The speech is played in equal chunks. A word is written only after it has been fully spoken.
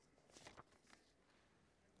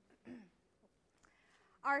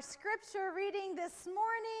Our scripture reading this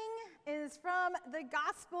morning is from the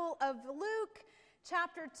Gospel of Luke,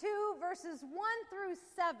 chapter 2, verses 1 through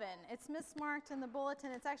 7. It's mismarked in the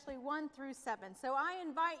bulletin. It's actually 1 through 7. So I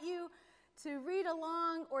invite you to read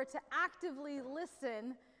along or to actively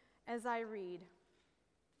listen as I read.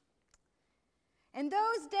 In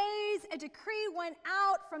those days, a decree went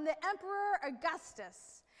out from the Emperor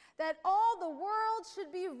Augustus that all the world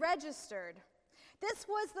should be registered. This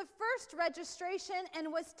was the first registration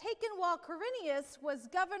and was taken while Quirinius was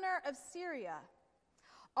governor of Syria.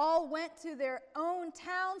 All went to their own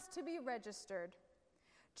towns to be registered.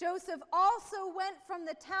 Joseph also went from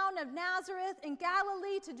the town of Nazareth in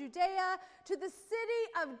Galilee to Judea to the city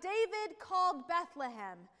of David called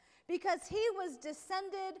Bethlehem, because he was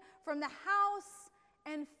descended from the house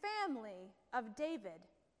and family of David.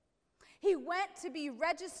 He went to be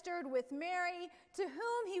registered with Mary, to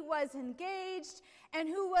whom he was engaged, and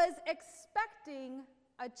who was expecting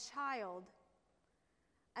a child.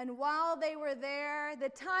 And while they were there, the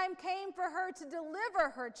time came for her to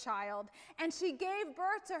deliver her child, and she gave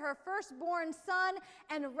birth to her firstborn son,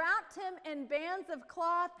 and wrapped him in bands of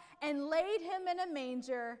cloth, and laid him in a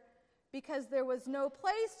manger, because there was no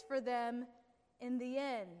place for them in the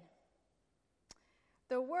inn.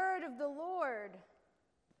 The word of the Lord.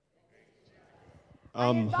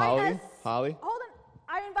 Holly? Hold on.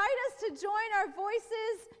 I invite us to join our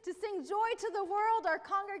voices to sing Joy to the World, our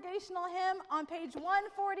congregational hymn on page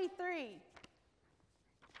 143.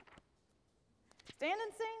 Stand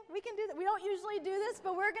and sing. We can do that. We don't usually do this,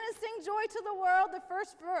 but we're going to sing Joy to the World, the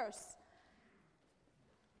first verse.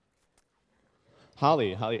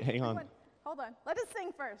 Holly, hang on. Hold on. Let us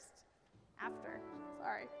sing first. After.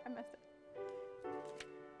 Sorry, I missed it.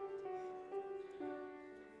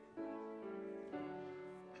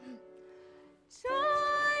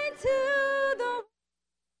 Joy to the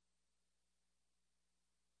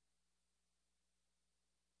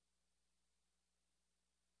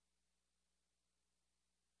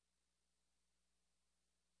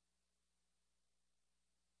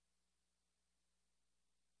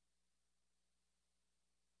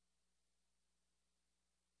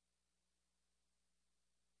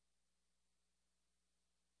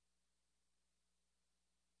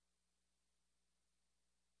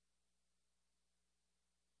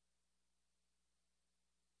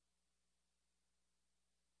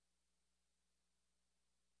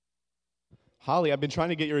Holly, I've been trying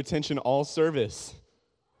to get your attention all service.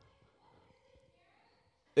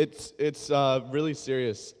 It's really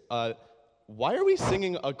serious. Why are we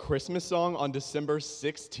singing a Christmas song on December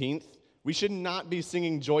 16th? We should not be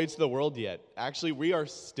singing Joy to the World yet. Actually, we are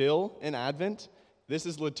still in Advent. This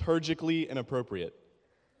is liturgically inappropriate.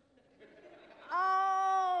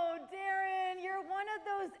 Oh, Darren, you're one of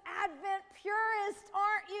those Advent purists,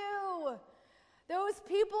 aren't you? Those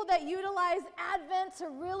people that utilize Advent to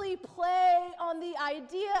really play on the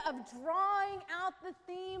idea of drawing out the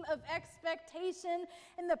theme of expectation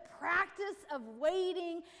and the practice of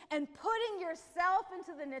waiting and putting yourself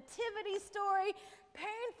into the nativity story,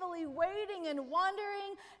 painfully waiting and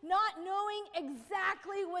wondering, not knowing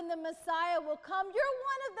exactly when the Messiah will come. You're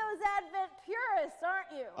one of those Advent purists,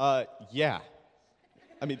 aren't you? Yeah.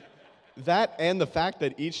 I mean, that and the fact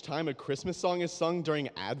that each time a Christmas song is sung during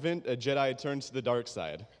Advent, a Jedi turns to the dark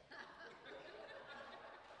side.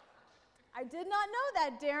 I did not know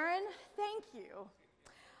that, Darren. Thank you.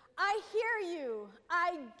 I hear you.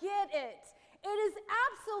 I get it. It is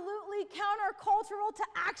absolutely countercultural to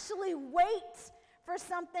actually wait for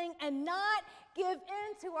something and not give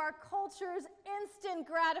in to our culture's instant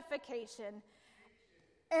gratification.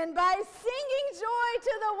 And by singing Joy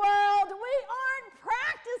to the World, we aren't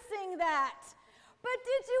practicing that. But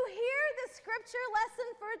did you hear the scripture lesson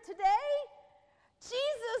for today?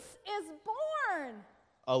 Jesus is born.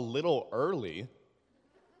 A little early.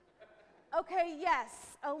 Okay,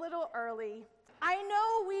 yes, a little early. I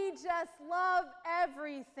know we just love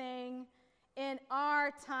everything in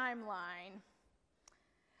our timeline.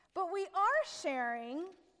 But we are sharing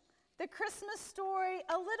the Christmas story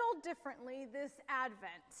a little differently this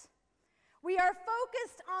Advent. We are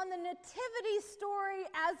focused on the nativity story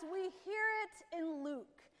as we hear it in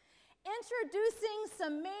Luke, introducing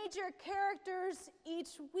some major characters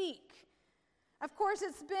each week. Of course,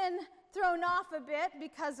 it's been thrown off a bit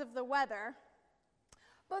because of the weather.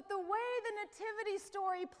 But the way the nativity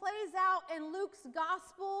story plays out in Luke's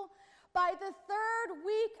gospel, by the third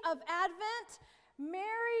week of Advent,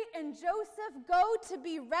 Mary and Joseph go to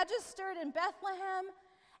be registered in Bethlehem,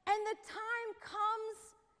 and the time comes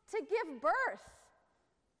to give birth.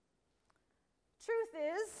 Truth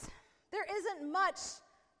is, there isn't much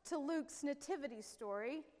to Luke's nativity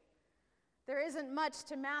story. there isn't much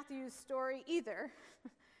to Matthew's story either.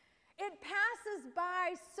 It passes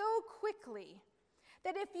by so quickly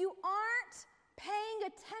that if you aren't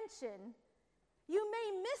paying attention, you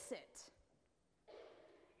may miss it.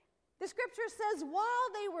 The scripture says, while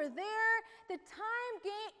they were there, the time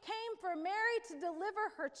came for Mary to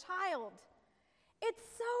deliver her child. It's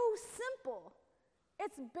so simple.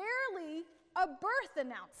 It's barely a birth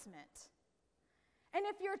announcement. And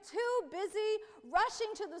if you're too busy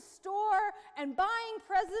rushing to the store and buying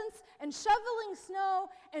presents and shoveling snow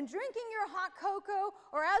and drinking your hot cocoa,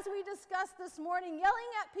 or as we discussed this morning,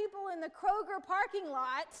 yelling at people in the Kroger parking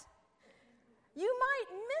lot, you might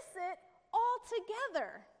miss it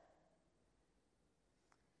altogether.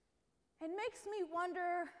 It makes me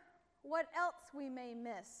wonder what else we may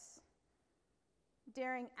miss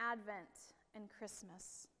during Advent and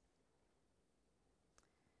Christmas.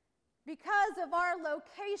 Because of our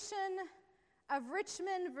location of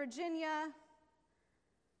Richmond, Virginia,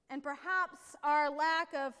 and perhaps our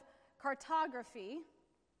lack of cartography,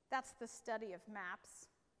 that's the study of maps,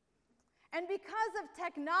 and because of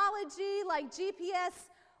technology like GPS,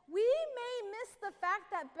 we may miss the fact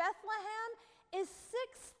that Bethlehem is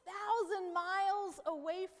 6,000 miles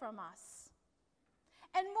away from us.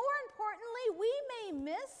 And more importantly, we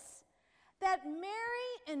may miss that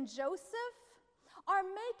Mary and Joseph are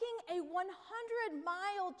making a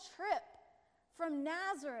 100-mile trip from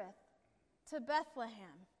Nazareth to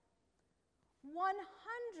Bethlehem.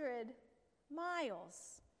 100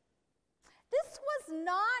 miles. This was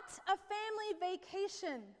not a family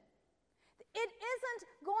vacation. It isn't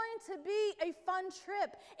going to be a fun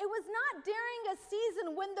trip. It was not during a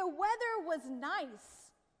season when the weather was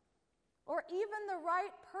nice or even the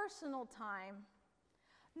right personal time.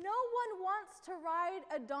 No one wants to ride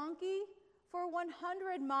a donkey for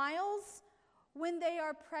 100 miles when they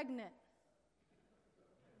are pregnant,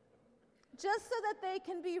 just so that they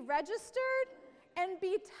can be registered and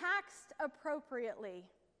be taxed appropriately.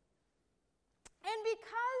 And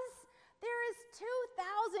because there is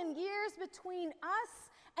 2,000 years between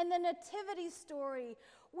us and the nativity story,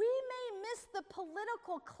 we may miss the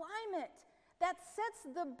political climate that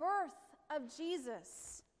sets the birth of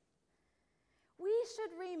Jesus. We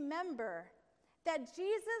should remember that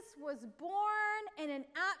Jesus was born in an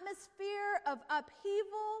atmosphere of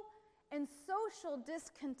upheaval and social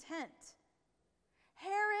discontent.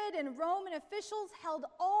 Herod and Roman officials held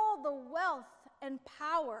all the wealth and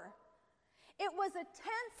power. It was a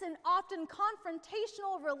tense and often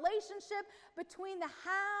confrontational relationship between the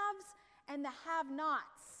haves and the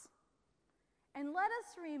have-nots. And let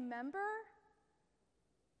us remember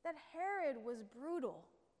that Herod was brutal.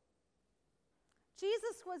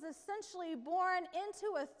 Jesus was essentially born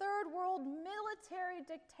into a third world military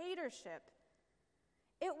dictatorship.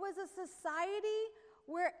 It was a society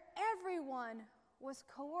where everyone was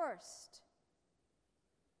coerced.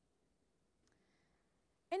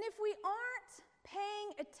 And if we aren't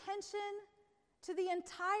paying attention to the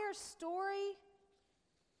entire story,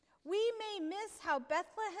 we may miss how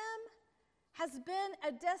Bethlehem has been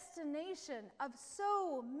a destination of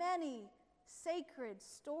so many sacred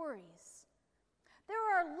stories. There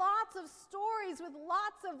are lots of stories with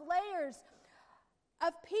lots of layers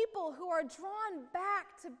of people who are drawn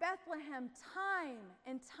back to Bethlehem time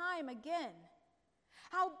and time again.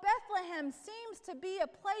 How Bethlehem seems to be a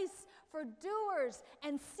place for doers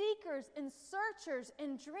and seekers and searchers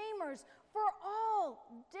and dreamers for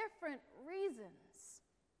all different reasons.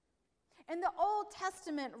 In the Old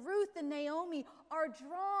Testament, Ruth and Naomi are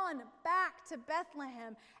drawn back to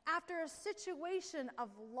Bethlehem after a situation of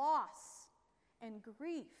loss and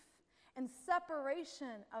grief and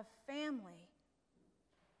separation of family.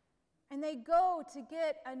 And they go to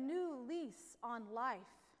get a new lease on life.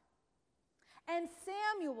 And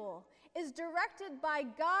Samuel is directed by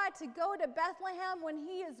God to go to Bethlehem when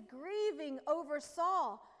he is grieving over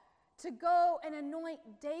Saul, to go and anoint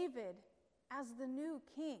David as the new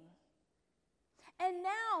king. And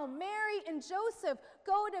now Mary and Joseph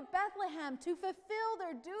go to Bethlehem to fulfill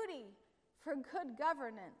their duty for good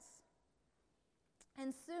governance.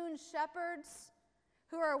 And soon shepherds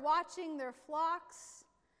who are watching their flocks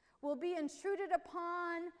will be intruded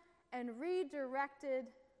upon and redirected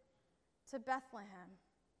to Bethlehem.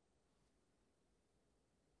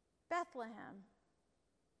 Bethlehem,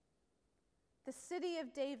 the city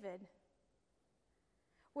of David,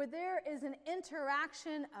 where there is an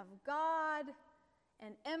interaction of God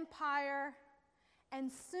and empire, and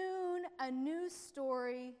soon a new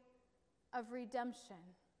story of redemption.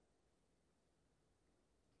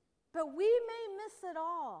 But we may miss it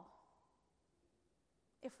all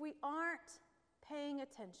if we aren't paying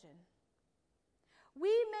attention. We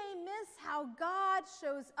may miss how God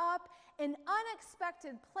shows up in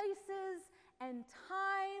unexpected places and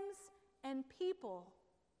times and people.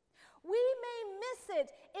 We may miss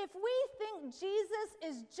it if we think Jesus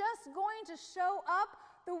is just going to show up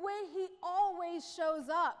the way he always shows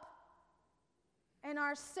up in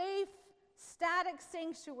our safe, static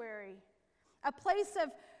sanctuary, a place of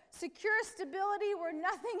secure stability where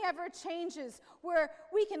nothing ever changes, where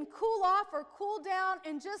we can cool off or cool down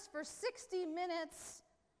and just for 60 minutes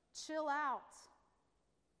chill out.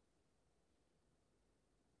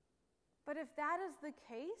 But if that is the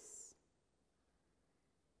case,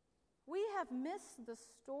 we have missed the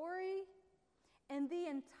story and the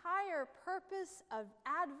entire purpose of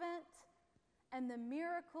Advent and the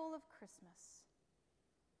miracle of Christmas.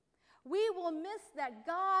 We will miss that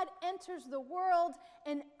God enters the world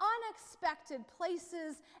in unexpected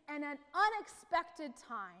places and at unexpected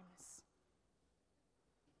times.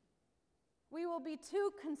 We will be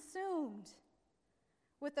too consumed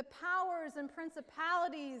with the powers and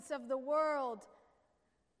principalities of the world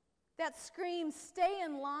that scream, "Stay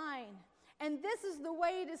in line," and this is the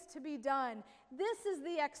way it is to be done. This is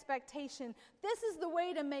the expectation. This is the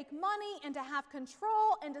way to make money and to have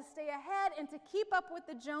control and to stay ahead and to keep up with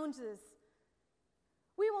the Joneses.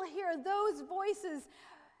 We will hear those voices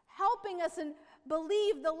helping us and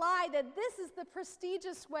believe the lie that this is the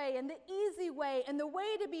prestigious way and the easy way and the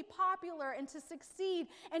way to be popular and to succeed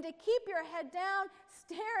and to keep your head down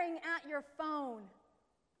staring at your phone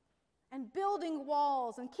and building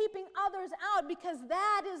walls and keeping others out because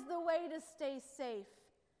that is the way to stay safe.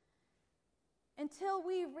 Until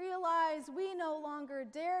we realize we no longer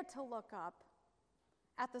dare to look up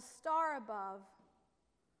at the star above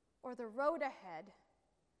or the road ahead,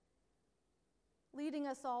 leading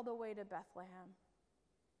us all the way to Bethlehem.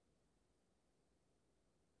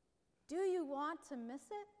 Do you want to miss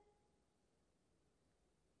it?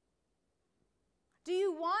 Do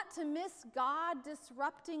you want to miss God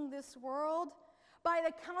disrupting this world by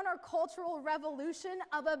the countercultural revolution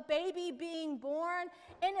of a baby being born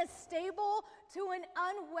in a stable to an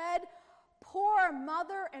unwed, poor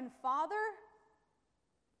mother and father,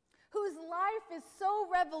 whose life is so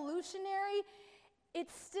revolutionary it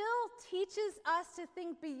still teaches us to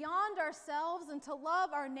think beyond ourselves and to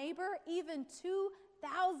love our neighbor even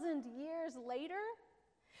 2,000 years later?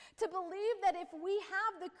 To believe that if we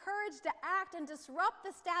have the courage to act and disrupt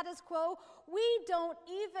the status quo, we don't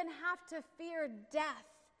even have to fear death.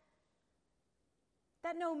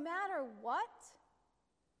 That no matter what,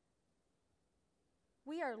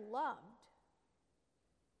 we are loved.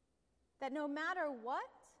 That no matter what,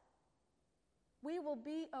 we will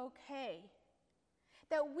be okay.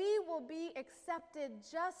 That we will be accepted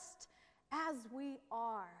just as we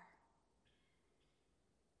are.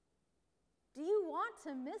 Do you want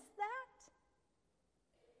to miss that?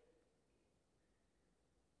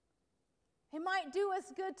 It might do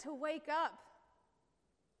us good to wake up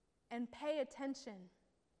and pay attention.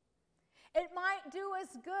 It might do us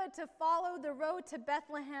good to follow the road to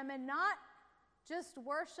Bethlehem and not just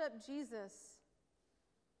worship Jesus,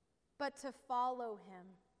 but to follow him.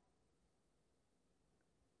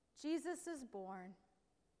 Jesus is born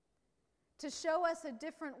to show us a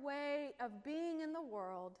different way of being in the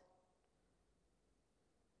world.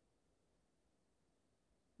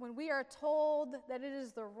 When we are told that it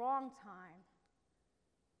is the wrong time,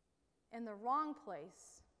 in the wrong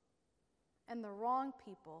place, and the wrong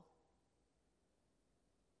people.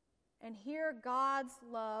 And here God's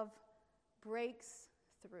love breaks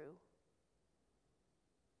through.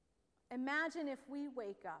 Imagine if we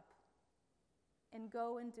wake up and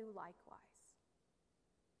go and do likewise.